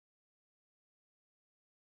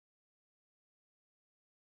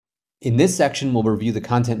In this section, we'll review the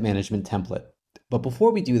content management template. But before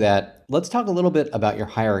we do that, let's talk a little bit about your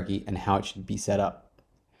hierarchy and how it should be set up.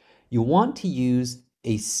 You want to use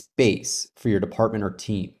a space for your department or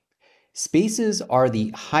team. Spaces are the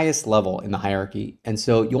highest level in the hierarchy, and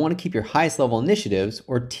so you'll want to keep your highest level initiatives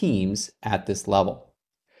or teams at this level.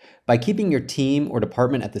 By keeping your team or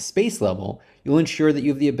department at the space level, you'll ensure that you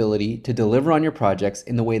have the ability to deliver on your projects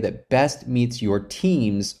in the way that best meets your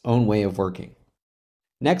team's own way of working.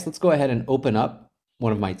 Next, let's go ahead and open up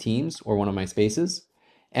one of my teams or one of my spaces.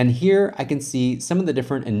 And here I can see some of the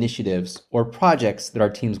different initiatives or projects that our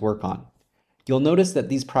teams work on. You'll notice that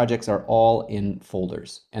these projects are all in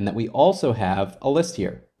folders and that we also have a list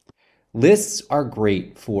here. Lists are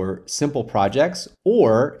great for simple projects,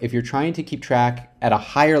 or if you're trying to keep track at a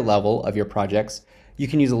higher level of your projects, you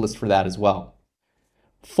can use a list for that as well.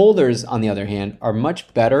 Folders, on the other hand, are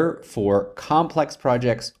much better for complex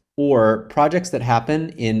projects or projects that happen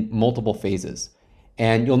in multiple phases.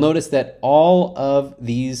 And you'll notice that all of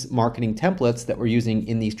these marketing templates that we're using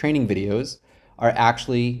in these training videos are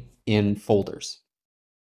actually in folders.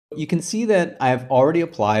 You can see that I've already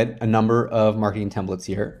applied a number of marketing templates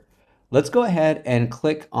here. Let's go ahead and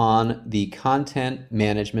click on the content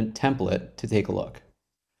management template to take a look.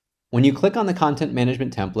 When you click on the content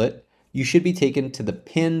management template, you should be taken to the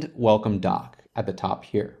pinned welcome doc at the top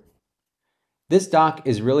here. This doc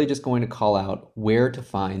is really just going to call out where to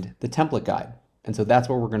find the template guide. And so that's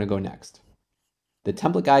where we're going to go next. The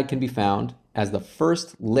template guide can be found as the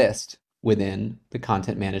first list within the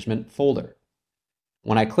content management folder.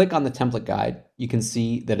 When I click on the template guide, you can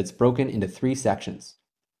see that it's broken into 3 sections: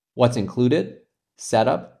 what's included,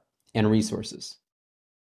 setup, and resources.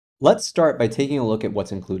 Let's start by taking a look at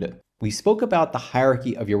what's included. We spoke about the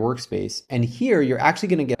hierarchy of your workspace, and here you're actually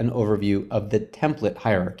going to get an overview of the template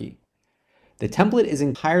hierarchy. The template is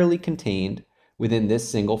entirely contained within this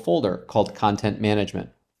single folder called Content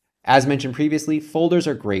Management. As mentioned previously, folders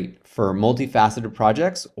are great for multifaceted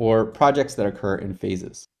projects or projects that occur in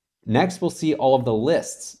phases. Next, we'll see all of the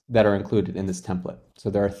lists that are included in this template.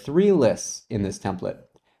 So there are 3 lists in this template: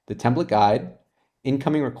 the template guide,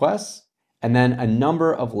 incoming requests, and then a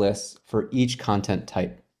number of lists for each content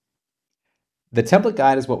type. The template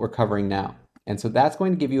guide is what we're covering now. And so that's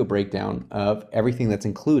going to give you a breakdown of everything that's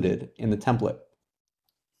included in the template.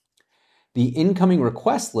 The incoming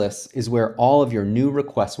request list is where all of your new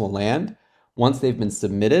requests will land once they've been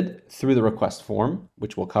submitted through the request form,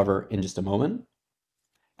 which we'll cover in just a moment.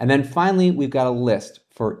 And then finally, we've got a list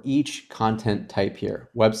for each content type here: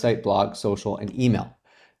 website, blog, social, and email.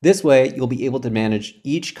 This way, you'll be able to manage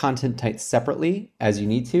each content type separately as you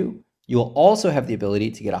need to. You'll also have the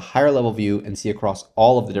ability to get a higher level view and see across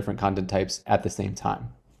all of the different content types at the same time.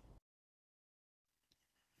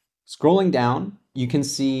 Scrolling down, you can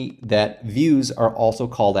see that views are also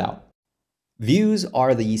called out. Views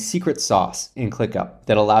are the secret sauce in ClickUp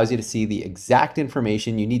that allows you to see the exact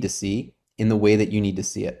information you need to see in the way that you need to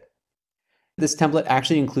see it. This template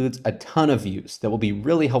actually includes a ton of views that will be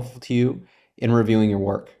really helpful to you in reviewing your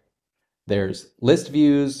work. There's list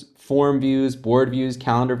views, form views, board views,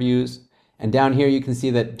 calendar views, and down here you can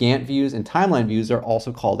see that Gantt views and timeline views are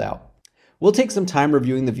also called out. We'll take some time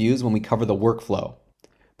reviewing the views when we cover the workflow.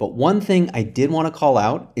 But one thing I did want to call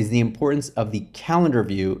out is the importance of the calendar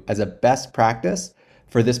view as a best practice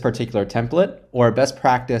for this particular template, or a best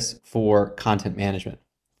practice for content management.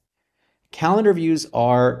 Calendar views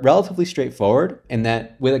are relatively straightforward in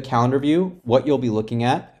that with a calendar view, what you'll be looking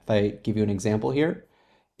at, if I give you an example here,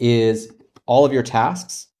 is all of your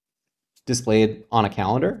tasks displayed on a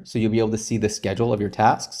calendar. So you'll be able to see the schedule of your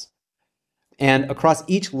tasks. And across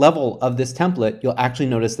each level of this template, you'll actually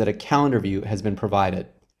notice that a calendar view has been provided.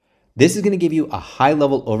 This is going to give you a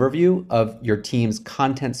high-level overview of your team's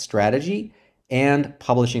content strategy and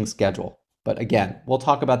publishing schedule. But again, we'll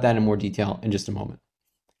talk about that in more detail in just a moment.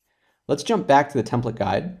 Let's jump back to the template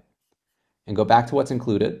guide and go back to what's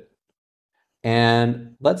included.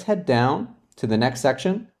 And let's head down to the next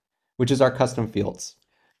section, which is our custom fields.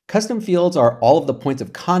 Custom fields are all of the points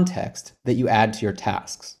of context that you add to your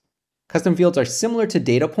tasks. Custom fields are similar to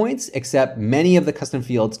data points, except many of the custom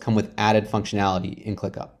fields come with added functionality in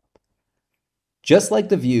ClickUp. Just like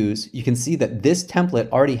the views, you can see that this template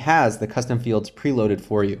already has the custom fields preloaded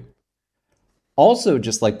for you. Also,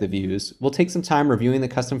 just like the views, we'll take some time reviewing the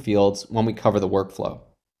custom fields when we cover the workflow.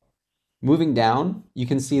 Moving down, you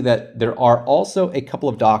can see that there are also a couple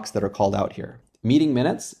of docs that are called out here: meeting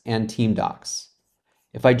minutes and team docs.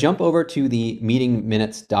 If I jump over to the meeting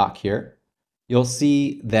minutes doc here, you'll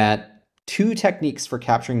see that 2 techniques for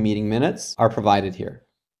capturing meeting minutes are provided here.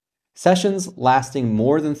 Sessions lasting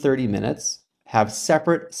more than 30 minutes have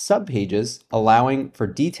separate subpages allowing for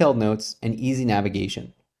detailed notes and easy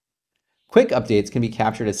navigation. Quick updates can be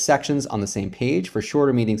captured as sections on the same page for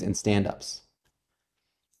shorter meetings and stand-ups.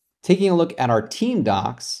 Taking a look at our team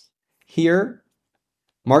docs, here,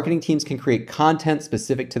 marketing teams can create content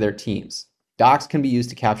specific to their teams. Docs can be used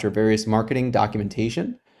to capture various marketing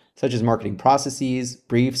documentation, such as marketing processes,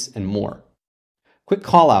 briefs, and more. Quick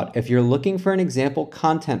call out, if you're looking for an example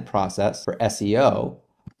content process for SEO,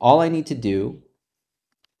 all I need to do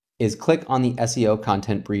is click on the SEO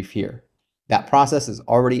content brief here. That process is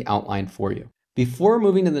already outlined for you. Before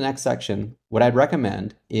moving to the next section, what I'd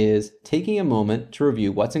recommend is taking a moment to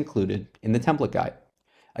review what's included in the template guide.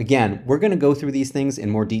 Again, we're going to go through these things in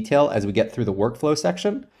more detail as we get through the workflow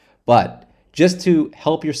section, but just to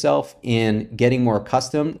help yourself in getting more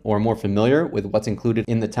accustomed or more familiar with what's included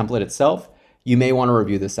in the template itself, you may want to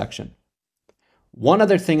review this section. One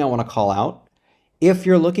other thing I want to call out, if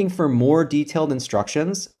you're looking for more detailed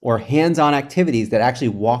instructions or hands-on activities that actually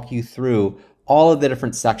walk you through all of the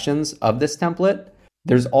different sections of this template,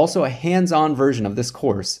 there's also a hands-on version of this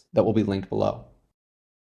course that will be linked below.